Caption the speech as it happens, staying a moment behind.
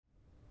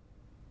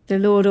The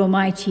Lord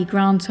Almighty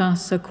grant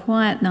us a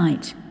quiet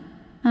night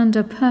and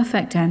a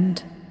perfect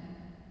end.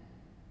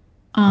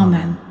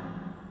 Amen.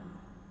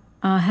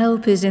 Our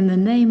help is in the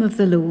name of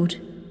the Lord,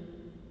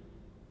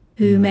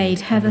 who made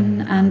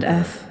heaven and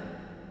earth.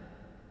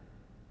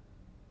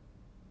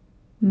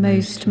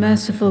 Most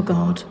merciful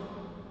God,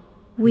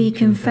 we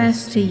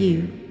confess to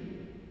you,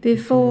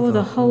 before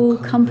the whole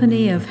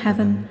company of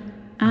heaven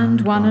and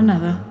one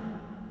another,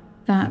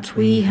 that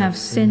we have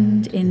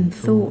sinned in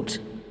thought,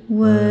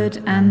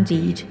 word, and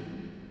deed,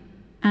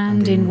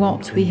 and in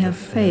what we have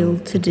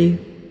failed to do.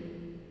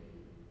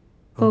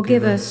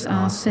 Forgive us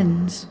our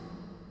sins,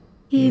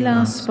 heal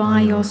us by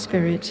your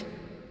Spirit,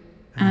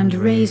 and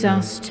raise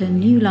us to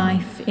new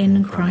life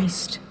in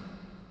Christ.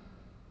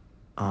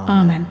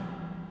 Amen.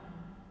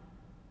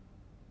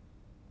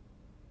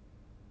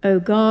 O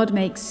God,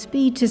 make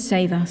speed to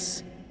save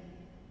us.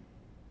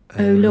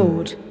 O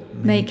Lord,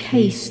 make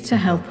haste to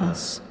help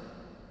us.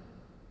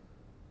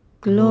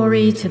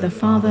 Glory to the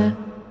Father,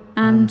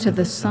 and to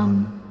the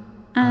Son,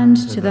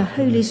 and to the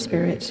Holy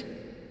Spirit,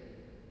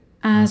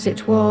 as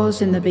it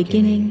was in the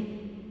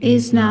beginning,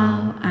 is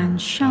now,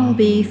 and shall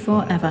be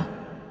forever.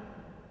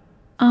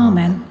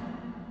 Amen.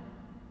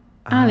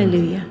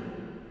 Alleluia.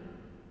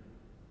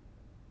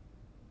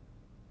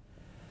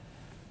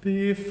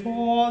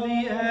 Before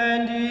the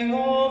ending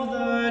of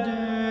the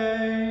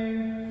day,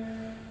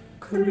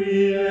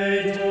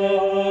 Creator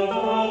of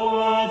the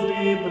world,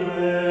 we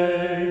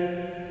pray,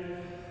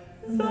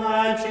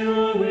 that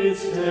you with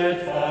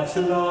steadfast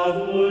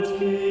love would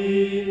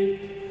keep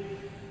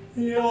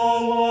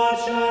your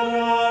watch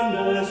around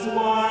us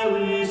while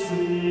we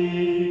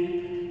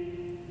sleep.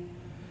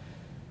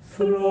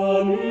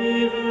 From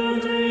evil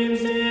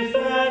dreams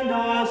defend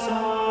our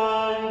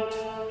sight,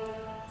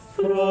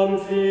 from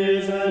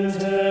fears and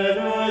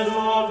terrors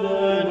of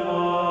the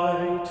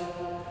night.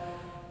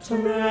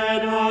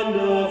 Tread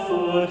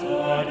underfoot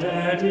our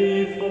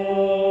deadly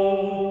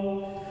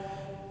foe,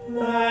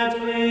 that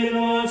we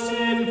no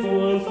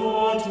sinful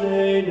thought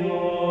may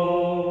know.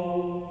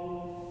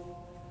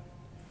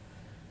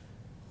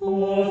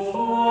 O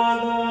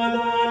Father,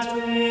 that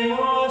we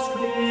ask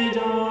thee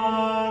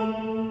done,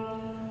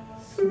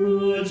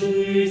 through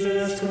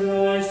Jesus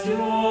Christ,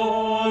 your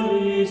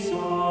only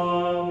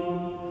Son,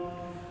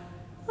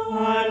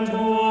 and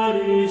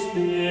Holy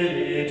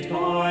Spirit,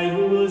 by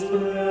whose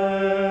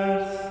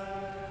breath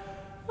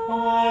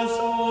our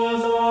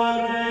souls are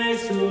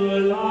raised to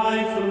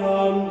life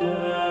from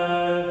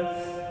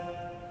death.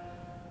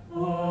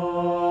 Amen.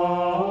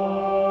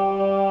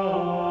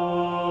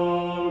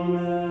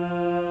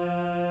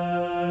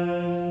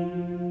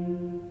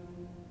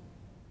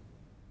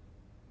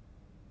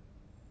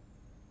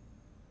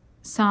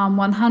 Psalm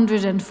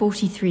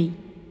 143.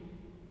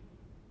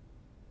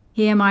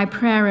 Hear my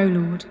prayer, O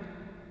Lord,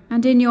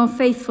 and in your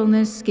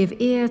faithfulness give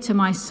ear to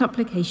my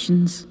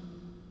supplications.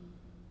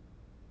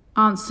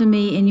 Answer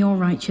me in your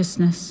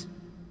righteousness.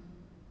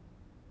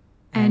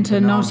 Enter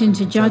not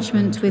into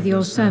judgment with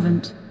your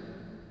servant,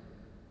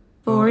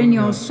 for in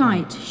your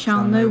sight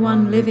shall no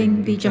one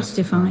living be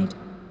justified.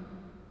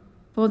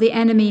 For the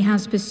enemy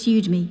has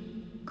pursued me,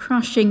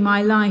 crushing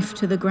my life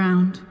to the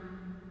ground,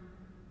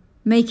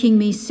 making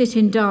me sit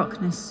in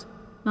darkness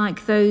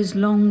like those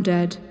long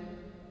dead.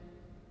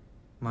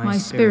 My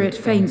spirit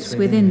faints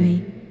within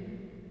me.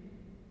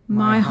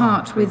 My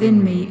heart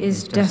within me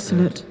is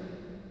desolate.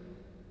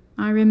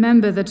 I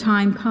remember the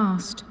time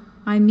past.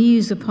 I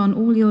muse upon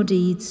all your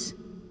deeds.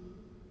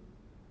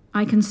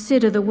 I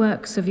consider the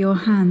works of your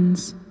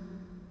hands.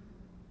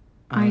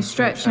 I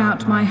stretch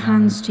out my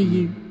hands to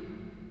you.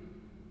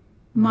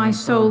 My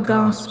soul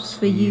gasps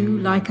for you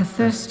like a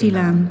thirsty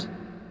land.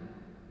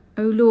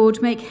 O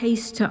Lord, make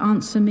haste to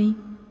answer me.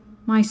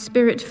 My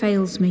spirit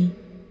fails me.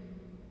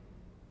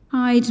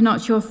 Hide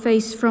not your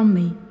face from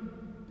me,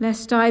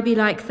 lest I be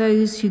like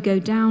those who go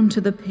down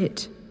to the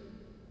pit.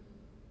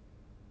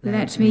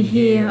 Let me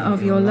hear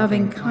of your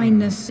loving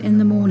kindness in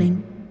the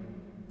morning,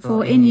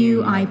 for in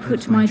you I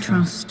put my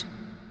trust.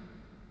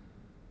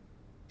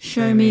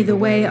 Show me the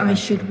way I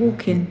should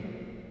walk in,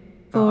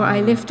 for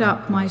I lift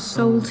up my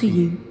soul to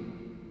you.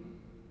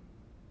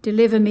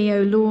 Deliver me,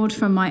 O Lord,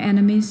 from my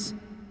enemies,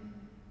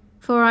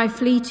 for I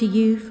flee to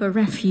you for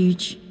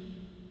refuge.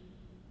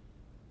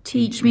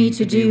 Teach me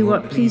to do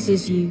what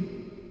pleases you,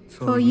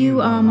 for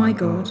you are my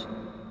God.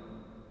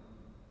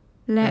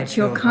 Let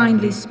your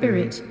kindly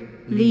spirit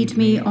lead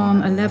me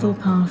on a level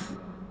path.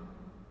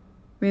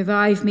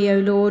 Revive me, O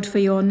Lord, for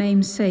your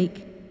name's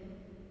sake.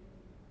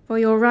 For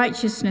your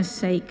righteousness'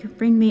 sake,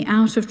 bring me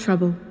out of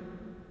trouble.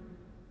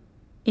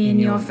 In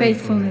your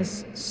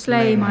faithfulness,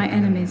 slay my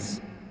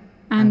enemies,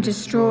 and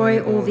destroy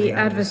all the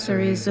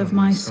adversaries of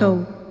my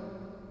soul.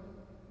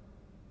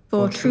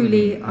 For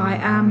truly I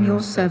am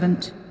your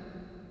servant.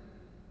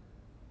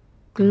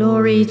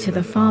 Glory to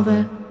the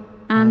Father,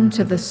 and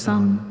to the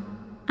Son,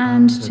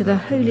 and to the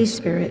Holy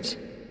Spirit,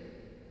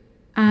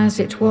 as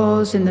it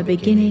was in the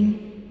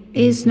beginning,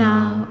 is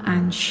now,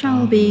 and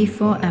shall be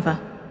forever.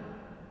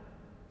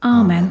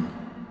 Amen.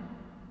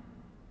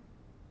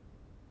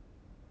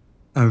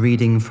 A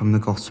reading from the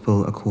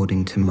Gospel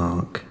according to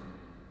Mark.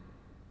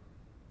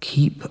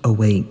 Keep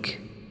awake,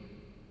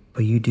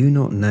 for you do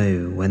not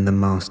know when the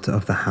master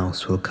of the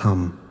house will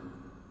come,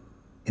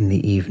 in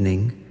the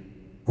evening,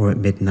 or at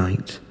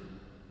midnight,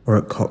 or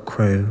at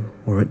cockcrow,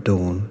 or at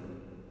dawn,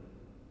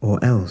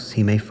 or else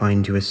he may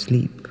find you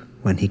asleep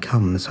when he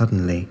comes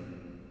suddenly.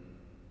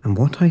 And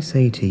what I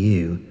say to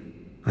you,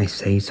 I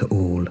say to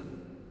all,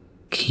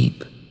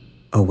 keep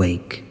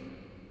awake.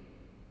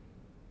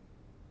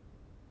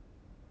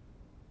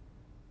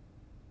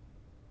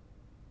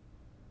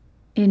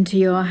 Into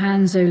your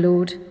hands, O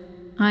Lord,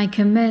 I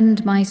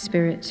commend my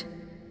spirit.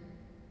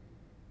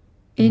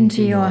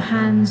 Into your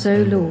hands,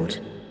 O Lord,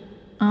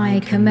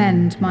 I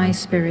commend my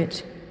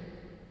spirit.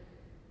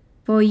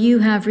 For you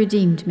have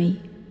redeemed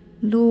me,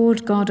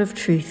 Lord God of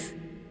truth.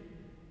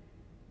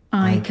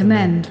 I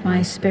commend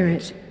my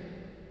spirit.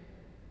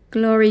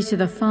 Glory to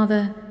the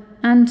Father,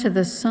 and to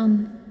the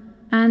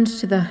Son, and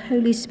to the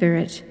Holy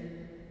Spirit.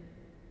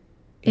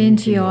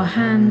 Into your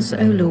hands,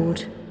 O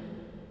Lord,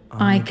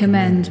 I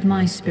commend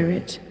my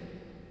spirit.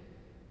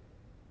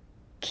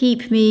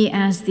 Keep me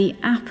as the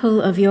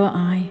apple of your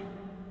eye.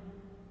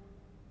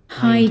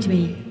 Hide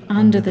me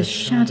under the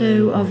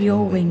shadow of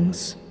your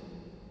wings.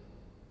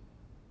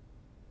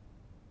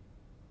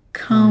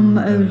 Come,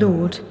 O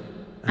Lord,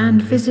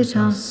 and visit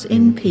us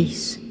in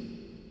peace,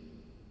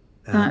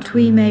 that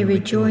we may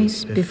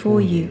rejoice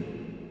before you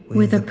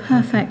with a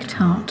perfect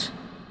heart.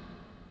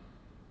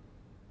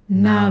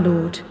 Now,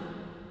 Lord,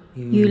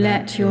 you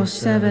let your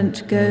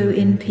servant go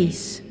in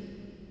peace.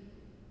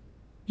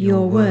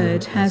 Your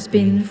word has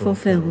been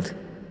fulfilled.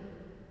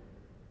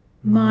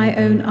 My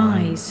own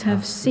eyes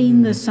have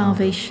seen the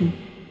salvation,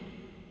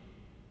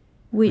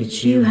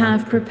 which you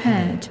have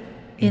prepared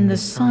in the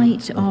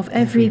sight of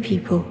every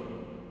people,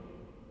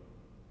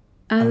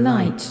 a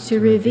light to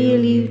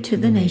reveal you to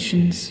the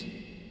nations,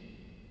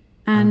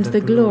 and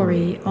the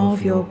glory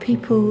of your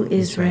people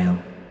Israel.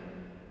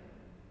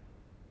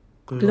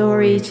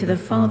 Glory to the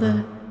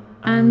Father,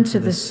 and to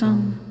the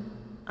Son,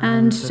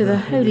 and to the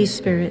Holy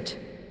Spirit,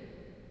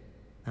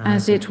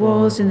 as it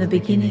was in the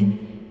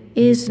beginning,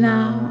 is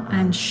now,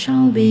 and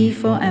shall be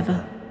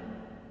forever.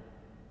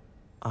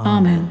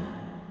 Amen.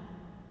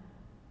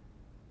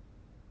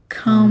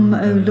 Come,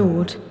 O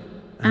Lord,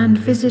 and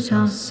visit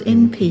us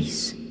in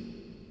peace,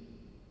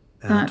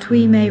 that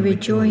we may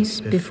rejoice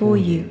before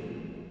you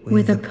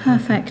with a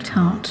perfect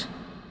heart.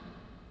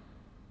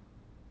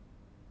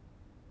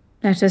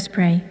 Let us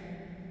pray.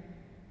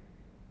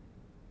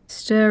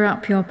 Stir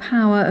up your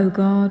power, O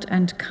God,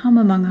 and come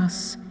among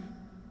us.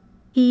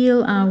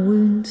 Heal our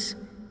wounds,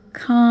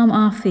 calm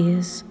our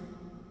fears,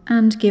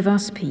 and give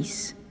us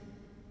peace.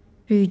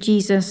 Through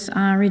Jesus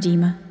our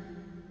Redeemer.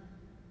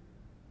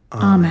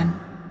 Amen.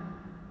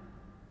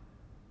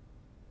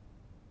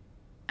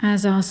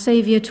 As our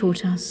Saviour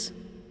taught us,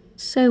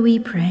 so we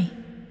pray.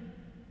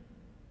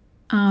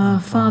 Our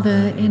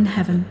Father in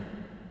heaven,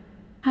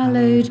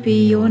 hallowed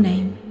be your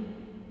name.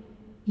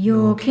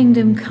 Your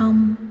kingdom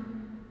come,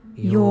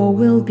 your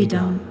will be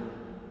done,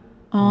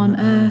 on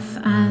earth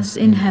as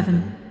in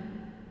heaven.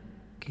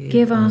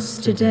 Give us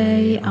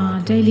today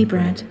our daily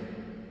bread.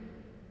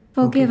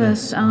 Forgive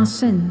us our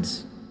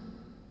sins,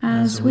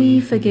 as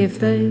we forgive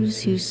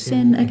those who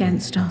sin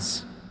against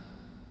us.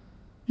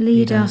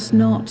 Lead us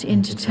not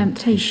into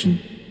temptation,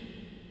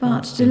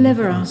 but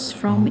deliver us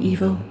from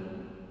evil.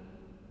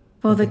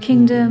 For the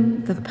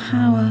kingdom, the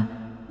power,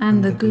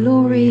 and the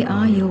glory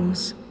are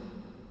yours,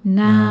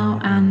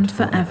 now and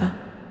forever.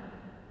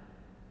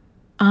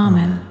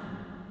 Amen.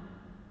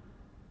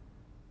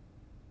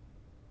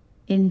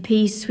 In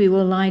peace we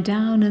will lie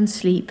down and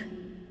sleep.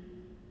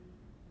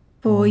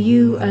 For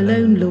you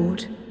alone,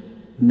 Lord,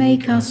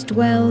 make us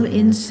dwell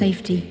in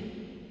safety.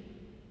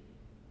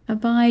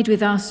 Abide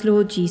with us,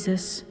 Lord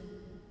Jesus.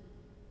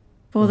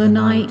 For the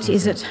night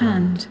is at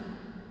hand,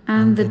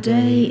 and the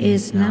day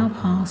is now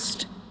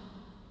past.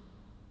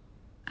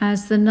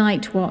 As the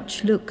night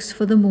watch looks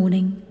for the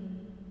morning,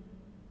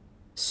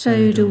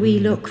 so do we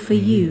look for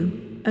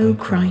you, O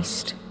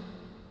Christ.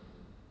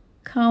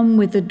 Come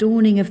with the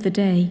dawning of the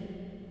day,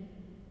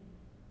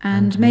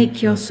 and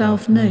make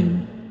yourself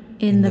known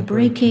in the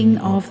breaking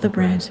of the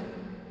bread.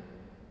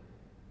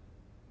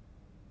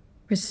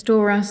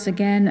 Restore us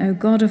again, O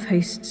God of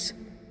hosts.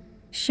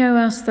 Show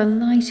us the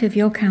light of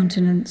your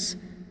countenance,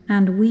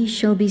 and we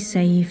shall be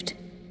saved.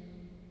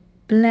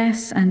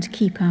 Bless and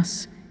keep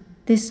us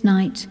this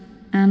night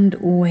and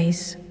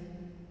always.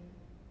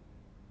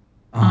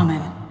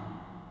 Amen.